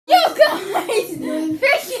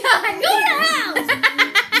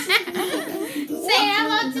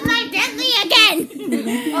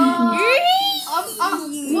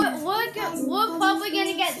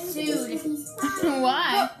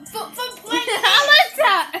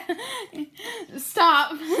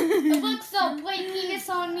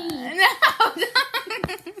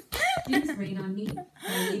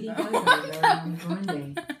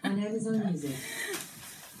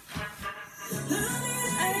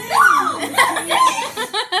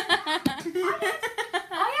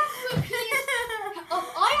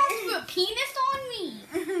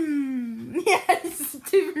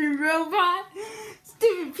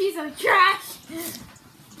piece of trash.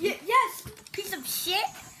 Yes, piece of shit.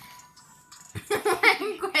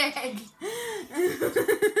 Greg.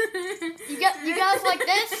 You guys like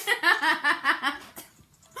this?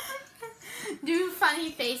 Do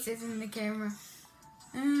funny faces in the camera.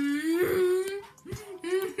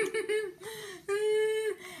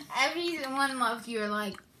 Everyone loves you.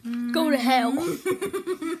 Like, Go to hell.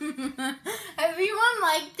 everyone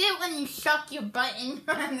liked it when you shook your butt in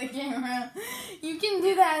front of the camera. You can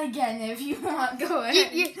do that again if you want. Go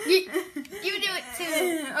ahead. You do it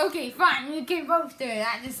too. Okay, fine. You can both do it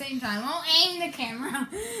at the same time. I'll aim the camera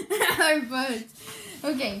at our butts.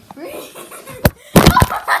 Okay. Oh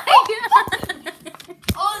my god!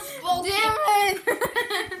 Oh, it's bullshit. Damn it!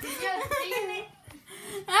 You guys seen it?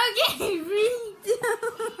 Okay, breathe.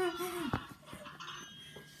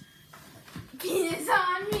 Penis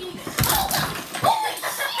on me. Holy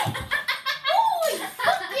shit! Holy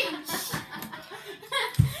fucking shit!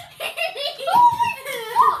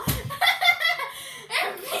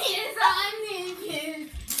 And penis on me,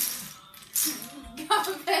 kids.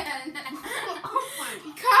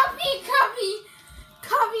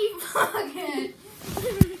 Copy, fucking.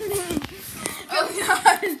 Oh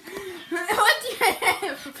god. What's your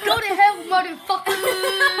name? Go to hell, motherfucker!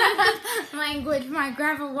 Language. My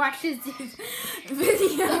grandpa watches this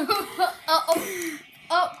video. But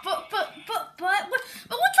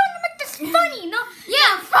we're trying to make this funny, no?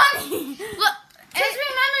 Yeah, funny. Look, Just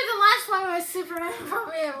remember the last one was super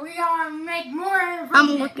inappropriate. We gotta make more inappropriate. I'm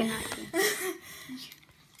looking at you.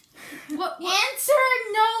 What? Answer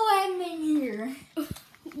no ending here.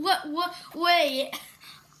 Wait.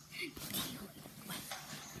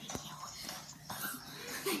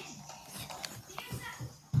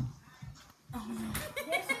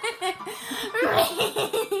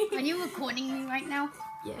 Are you recording me right now?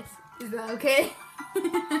 Yes. Is that okay?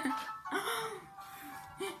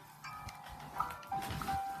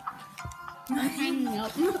 I'm hanging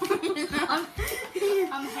up. I'm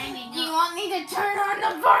hanging You up. want me to turn on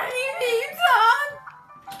the party theme song?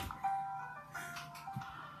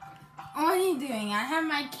 What are you doing? I have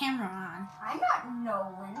my camera on. I'm not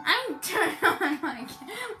knowing. I'm turning on my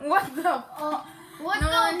camera. What the fuck?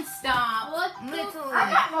 Non-stop. What the? Literally.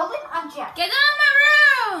 I'm not rolling. I'm Jack. Get out of my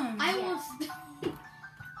room! I will.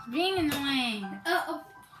 Being annoying. At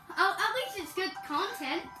least it's good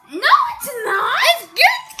content. No, it's not! It's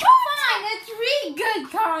good content! Fine, it's really good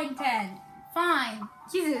content. Fine.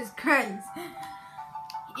 Jesus Christ.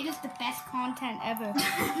 It is the best content ever.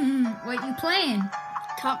 What you playing?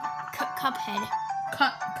 Cuphead.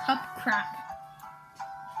 Cup crap.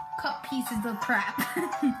 Cup pieces of crap.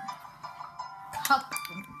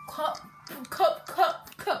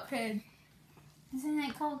 Cuphead. Isn't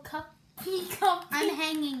it called cup? I'm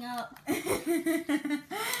hanging up.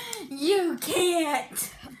 You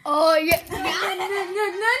can't. Oh yeah. No.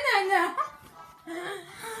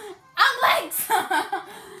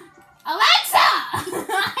 Alexa!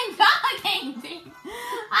 I'm talking to.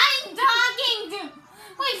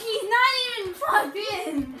 Wait, he's not even plugged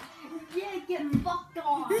in. Yeah, get fucked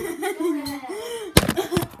on.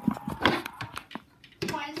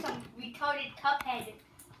 Find some retarded Cuphead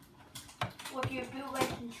with your bootleg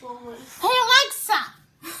controllers. Hey Alexa!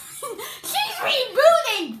 She's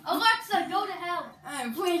rebooting! Alexa, go to hell.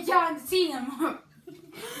 Play John Cena. Yeah,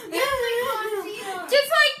 play John Cena. Just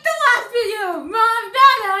like the last video. Mom, da.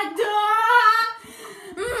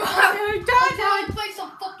 Play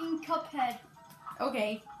some fucking Cuphead.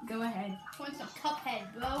 Okay, go ahead. Want some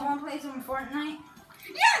Cuphead, You bro? want to play some Fortnite?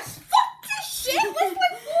 Yes, fuck this shit. Let's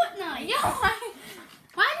play Fortnite. Yo,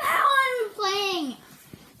 why the hell are you playing?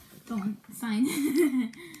 Don't sign.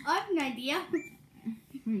 I have an idea.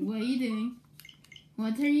 Wait, what are you doing?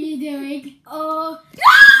 What are you doing? No!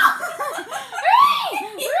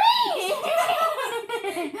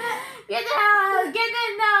 Get the hell out! Get the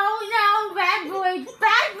no, bad boy.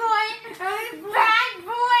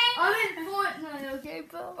 I'm in Fortnite, okay,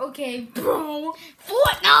 bro? Okay, bro.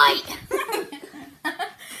 Fortnite!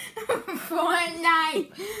 Fortnite.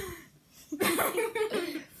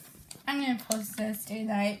 I'm gonna post this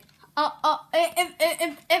tonight. And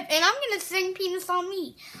I'm gonna sing Penis on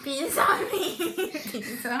Me. Penis on me.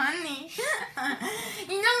 Penis on me.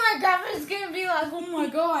 You know my grandpa's gonna be like, oh my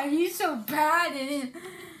god, he's so bad. And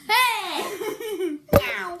hey!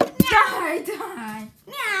 Meow. Die.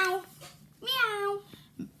 Meow. Meow.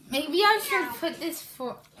 Maybe I should put this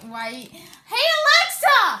for white. Hey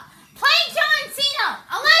Alexa! Play John Cena!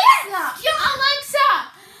 Alexa!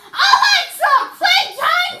 Play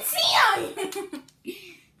John Cena!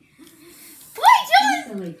 Play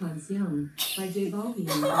John! La Canción by J Balvin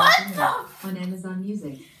What the? on Amazon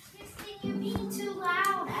Music. You're being too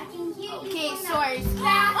loud. I can hear you. Okay, from sorry. The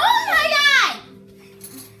bathroom. Oh my god!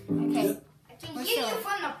 Okay. I can We're hear you sorry.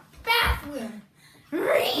 from the bathroom. You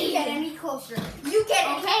Read. get any closer? You get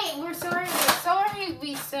any Okay, we're sorry. We're sorry.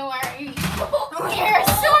 We're sorry. We're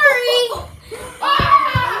sorry.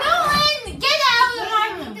 Nolan, get out of the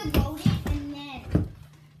room.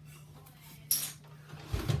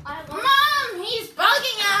 Mom, he's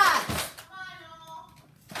bugging us.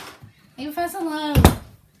 Leave us alone.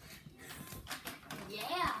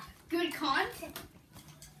 Yeah. Good content.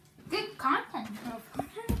 Good content.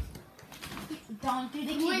 Don't do the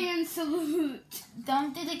kitty. William salute.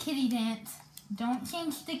 Don't do the kitty dance. Don't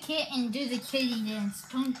change the kit and do the kitty dance.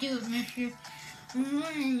 Don't do it, mister. I'm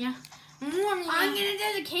warning ya. I'm warning ya. I'm gonna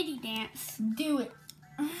do the kitty dance. Do it.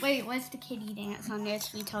 Wait, what's the kitty dance on this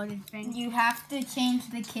retarded thing? You have to change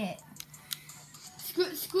the kit.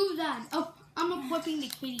 Screw that. Oh, I'm equipping the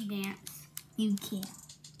kitty dance. You can't.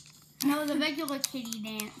 No, the regular kitty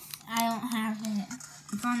dance. I don't have it.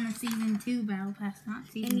 It's on the season 2 battle pass, not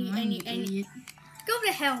season 1. you idiot. Go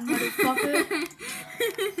to hell, motherfucker.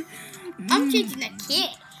 I'm changing the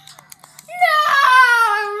kit. No,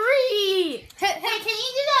 Reed. Hey, can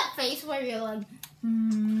you do that face where you're like,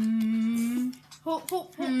 I'll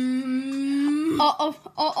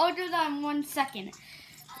do that in 1 second.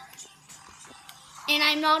 And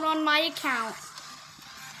I'm not on my account.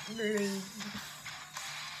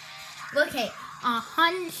 Okay,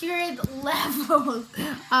 100 levels,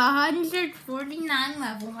 149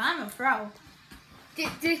 levels. I'm a pro. Do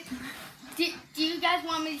you guys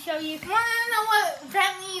want me to show you? Want to know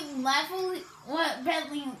what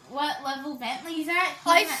level Bentley's at?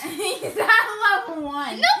 He's at level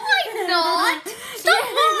 1. No, I'm not. Stop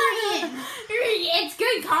lying. It's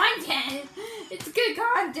good content. It's good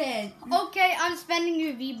content. Okay, I'm spending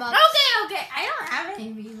your V-Bucks. Okay. I don't have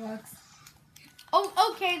any V-Bucks. Oh,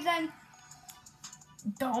 okay then.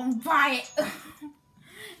 Don't buy it.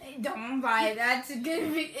 Don't buy it. That's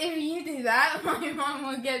good. If you do that, my mom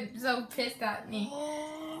will get so pissed at me.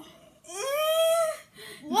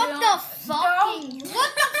 What the fucking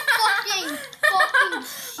shit?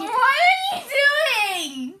 What are you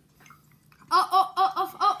doing?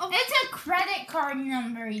 Oh. It's a credit card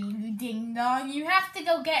number, you ding dong. You have to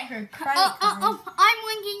go get her credit card. I'm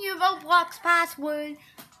linking your Roblox password.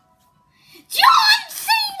 John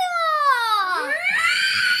Cena!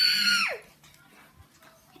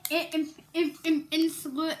 And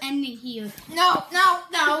salute ending here. No.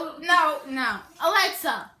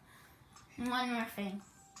 Alexa. One more thing.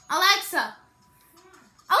 Alexa!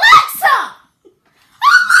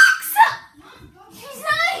 She's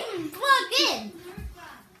not even plugged in.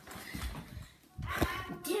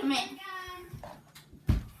 Damn it.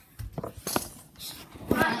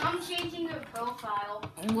 I'm changing your profile.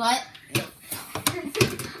 What?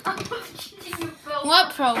 I'm changing your profile.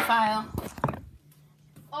 What profile?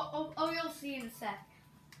 Oh, you'll see in a sec.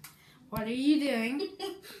 What are you doing?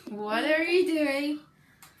 What are you doing?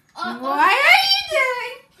 Oh. What are you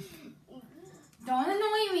doing? Don't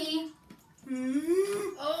annoy me.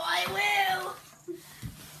 Oh, I will.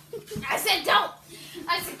 I said don't.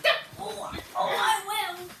 Oh, I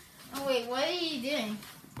will. Oh wait, what are you doing?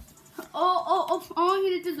 Oh, I'm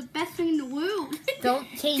gonna do the best thing in the world. Don't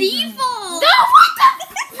change. Default. No, what the?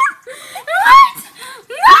 What?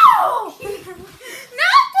 No!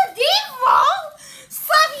 Not the default.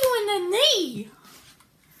 Slap you in the knee.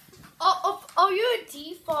 Oh, you're a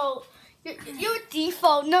default. You're a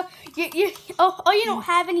default. No, you don't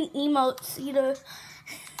have any emotes either.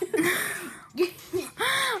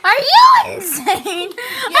 Are you insane?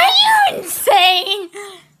 Yeah. Are you insane?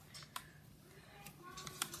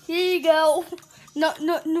 Here you go. No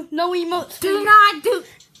emotes. Do not do.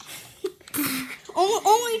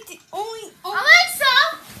 Only. Alexa,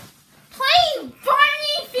 play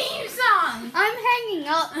Barney theme song. I'm hanging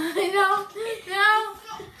up. No.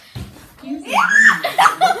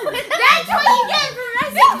 That's what you get for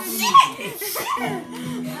messing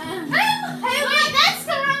Hey, wait, that's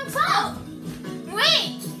the wrong song.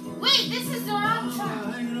 Wait, this is the wrong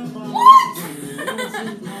song. What?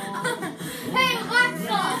 Hey,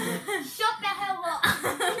 Alexa, shut the hell up.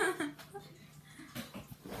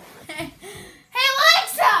 Hey,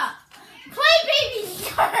 Alexa, play Baby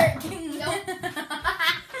Shark.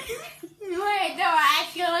 Wait, no,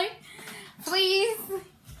 actually, please.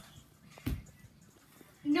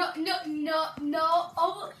 No.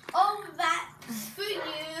 Oh, that's for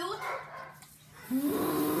you.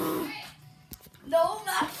 No,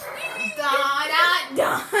 that's for you.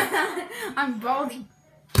 I'm Baldy.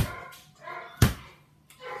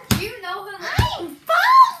 You know who? I'm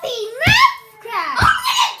Baldy, Minecraft. I'm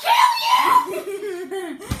gonna kill you.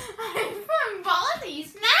 I'm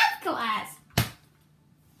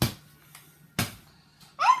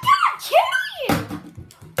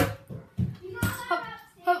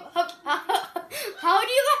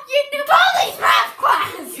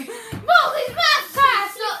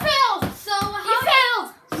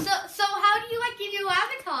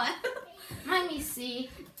See?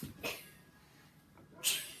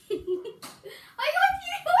 I got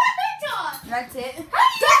you laptop. That's it.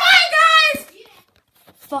 Goodbye, guys.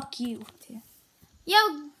 Fuck you. Yo.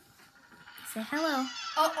 Say hello.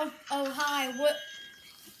 Oh, hi. What?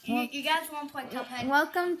 You guys want to play Cuphead?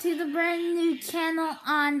 Welcome to the brand new channel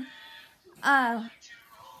on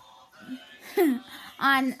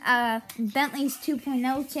Bentley's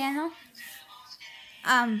 2.0 channel.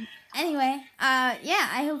 Anyway, yeah,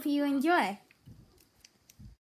 I hope you enjoy.